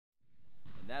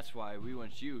that's why we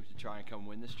want you to try and come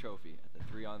win this trophy at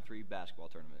the 3-on-3 basketball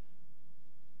tournament.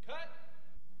 Cut!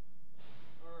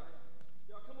 All right.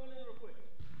 Y'all come on in real quick.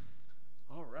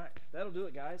 All right. That'll do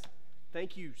it, guys.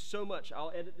 Thank you so much.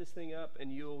 I'll edit this thing up,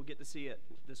 and you'll get to see it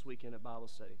this weekend at Bible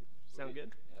study. Sound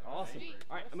good? Yeah, awesome.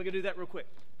 All right, I'm going to do that real quick.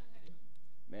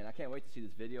 Man, I can't wait to see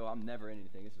this video. I'm never in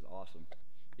anything. This is awesome.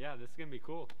 Yeah, this is going to be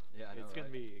cool. Yeah, I know, it's going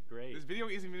to be great. This video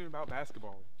isn't even about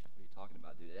basketball. What are you talking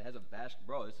about, dude? It has a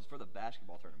bro, this is for the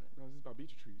basketball tournament. No, this is about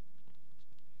Beach Retreat.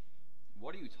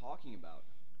 What are you talking about?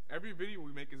 Every video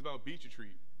we make is about Beach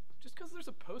Retreat. Just because there's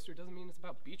a poster doesn't mean it's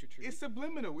about Beach Retreat. It's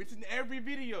subliminal. It's in every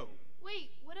video.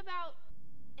 Wait, what about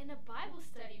in a Bible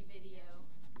study video?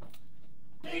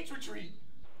 Beach Retreat.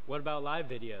 What about live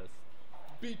videos?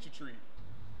 Beach Retreat.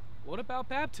 What about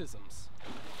baptisms?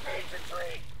 Beach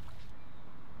Retreat.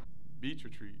 Beach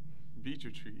Retreat. Beach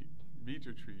Retreat. Beach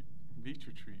Retreat. Beach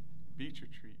Retreat. Beach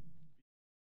Retreat.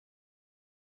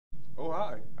 Oh,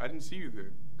 hi. I didn't see you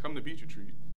there. Come to Beach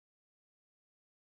Retreat.